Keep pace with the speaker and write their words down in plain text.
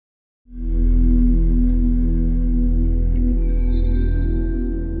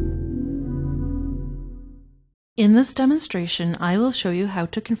In this demonstration, I will show you how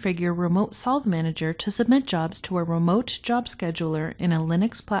to configure Remote Solve Manager to submit jobs to a remote job scheduler in a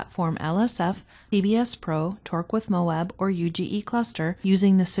Linux platform LSF, PBS Pro, Torque with Moab, or UGE cluster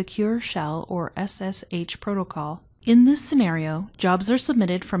using the Secure Shell or SSH protocol. In this scenario, jobs are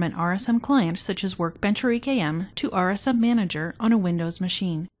submitted from an RSM client such as Workbench or EKM to RSM Manager on a Windows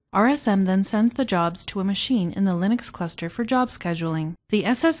machine. RSM then sends the jobs to a machine in the Linux cluster for job scheduling. The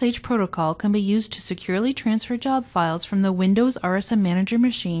SSH protocol can be used to securely transfer job files from the Windows RSM Manager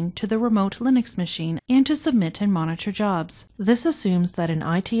machine to the remote Linux machine and to submit and monitor jobs. This assumes that an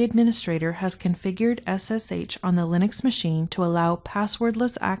IT administrator has configured SSH on the Linux machine to allow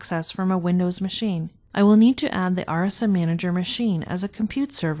passwordless access from a Windows machine. I will need to add the RSM Manager machine as a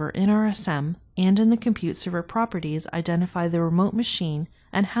compute server in RSM, and in the compute server properties identify the remote machine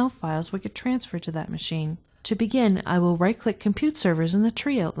and how files will get transferred to that machine. To begin, I will right-click Compute Servers in the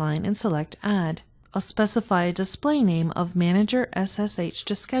tree outline and select Add. I'll specify a display name of Manager SSH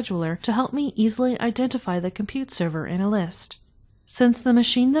to Scheduler to help me easily identify the compute server in a list. Since the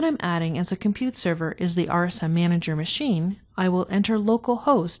machine that I'm adding as a compute server is the RSM Manager machine, I will enter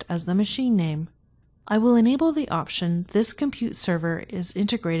localhost as the machine name. I will enable the option this compute server is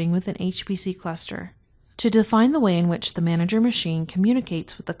integrating with an HPC cluster. To define the way in which the manager machine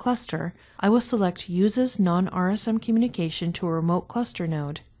communicates with the cluster, I will select Uses non-RSM communication to a remote cluster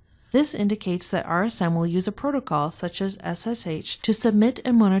node. This indicates that RSM will use a protocol such as SSH to submit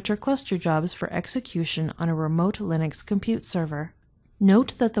and monitor cluster jobs for execution on a remote Linux compute server.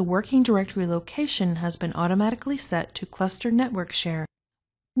 Note that the working directory location has been automatically set to Cluster Network Share.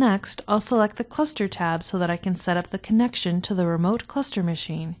 Next, I'll select the Cluster tab so that I can set up the connection to the remote cluster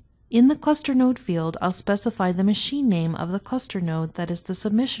machine. In the cluster node field, I'll specify the machine name of the cluster node that is the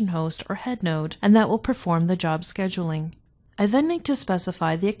submission host or head node, and that will perform the job scheduling. I then need to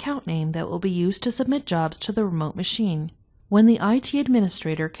specify the account name that will be used to submit jobs to the remote machine. When the IT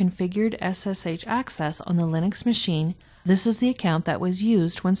administrator configured SSH access on the Linux machine, this is the account that was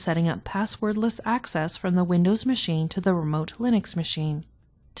used when setting up passwordless access from the Windows machine to the remote Linux machine.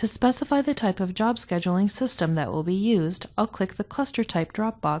 To specify the type of job scheduling system that will be used, I'll click the cluster type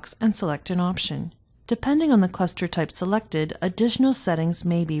dropbox and select an option. Depending on the cluster type selected, additional settings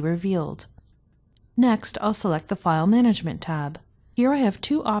may be revealed. Next, I'll select the File Management tab. Here I have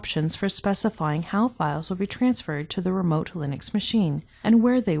two options for specifying how files will be transferred to the remote Linux machine and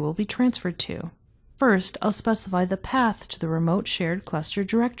where they will be transferred to. First, I'll specify the path to the remote shared cluster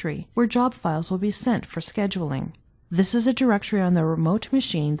directory, where job files will be sent for scheduling. This is a directory on the remote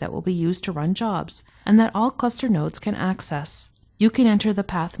machine that will be used to run jobs, and that all cluster nodes can access. You can enter the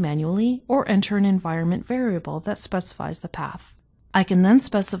path manually, or enter an environment variable that specifies the path. I can then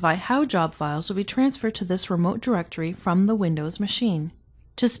specify how job files will be transferred to this remote directory from the Windows machine.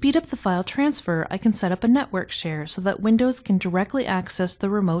 To speed up the file transfer, I can set up a network share so that Windows can directly access the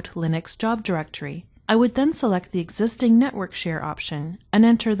remote Linux job directory. I would then select the existing network share option and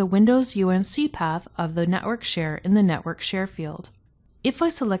enter the Windows UNC path of the network share in the network share field. If I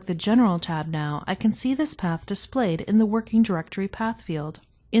select the General tab now, I can see this path displayed in the working directory path field.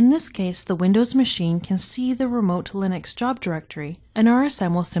 In this case, the Windows machine can see the remote Linux job directory, and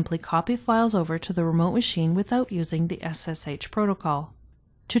RSM will simply copy files over to the remote machine without using the SSH protocol.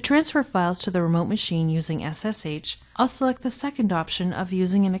 To transfer files to the remote machine using SSH, I'll select the second option of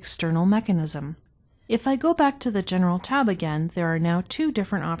using an external mechanism. If I go back to the General tab again, there are now two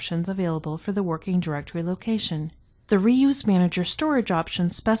different options available for the working directory location. The Reuse Manager Storage option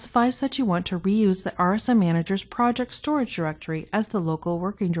specifies that you want to reuse the RSM Manager's project storage directory as the local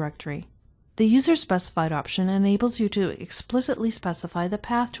working directory. The User Specified option enables you to explicitly specify the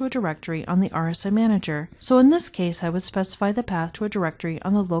path to a directory on the RSM Manager, so in this case I would specify the path to a directory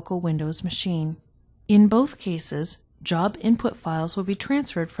on the local Windows machine. In both cases, job input files will be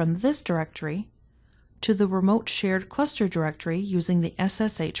transferred from this directory to the remote shared cluster directory using the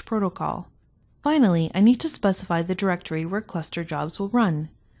SSH protocol. Finally, I need to specify the directory where cluster jobs will run.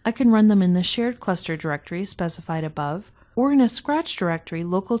 I can run them in the shared cluster directory specified above, or in a scratch directory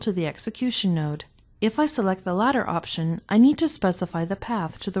local to the execution node. If I select the latter option, I need to specify the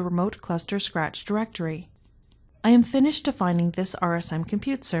path to the remote cluster scratch directory. I am finished defining this RSM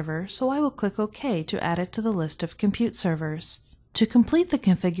compute server, so I will click OK to add it to the list of compute servers. To complete the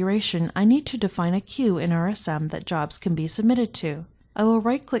configuration, I need to define a queue in RSM that jobs can be submitted to. I will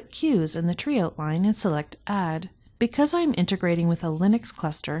right-click Queues in the tree outline and select Add. Because I am integrating with a Linux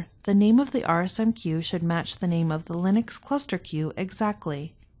cluster, the name of the RSM queue should match the name of the Linux cluster queue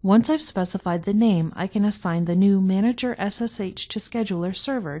exactly. Once I've specified the name, I can assign the new Manager SSH to Scheduler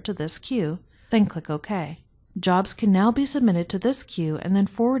server to this queue, then click OK. Jobs can now be submitted to this queue and then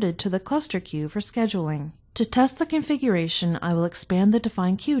forwarded to the cluster queue for scheduling. To test the configuration, I will expand the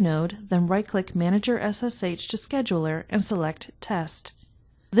Define Queue node, then right-click Manager SSH to Scheduler and select Test.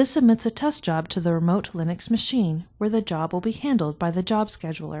 This submits a test job to the remote Linux machine, where the job will be handled by the job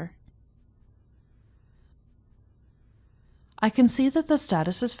scheduler. I can see that the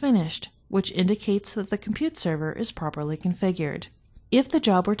status is finished, which indicates that the compute server is properly configured. If the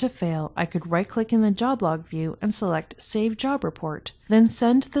job were to fail, I could right-click in the job log view and select Save Job Report, then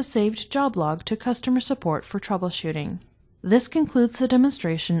send the saved job log to customer support for troubleshooting. This concludes the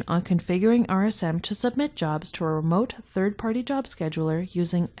demonstration on configuring RSM to submit jobs to a remote third-party job scheduler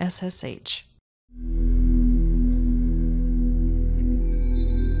using SSH.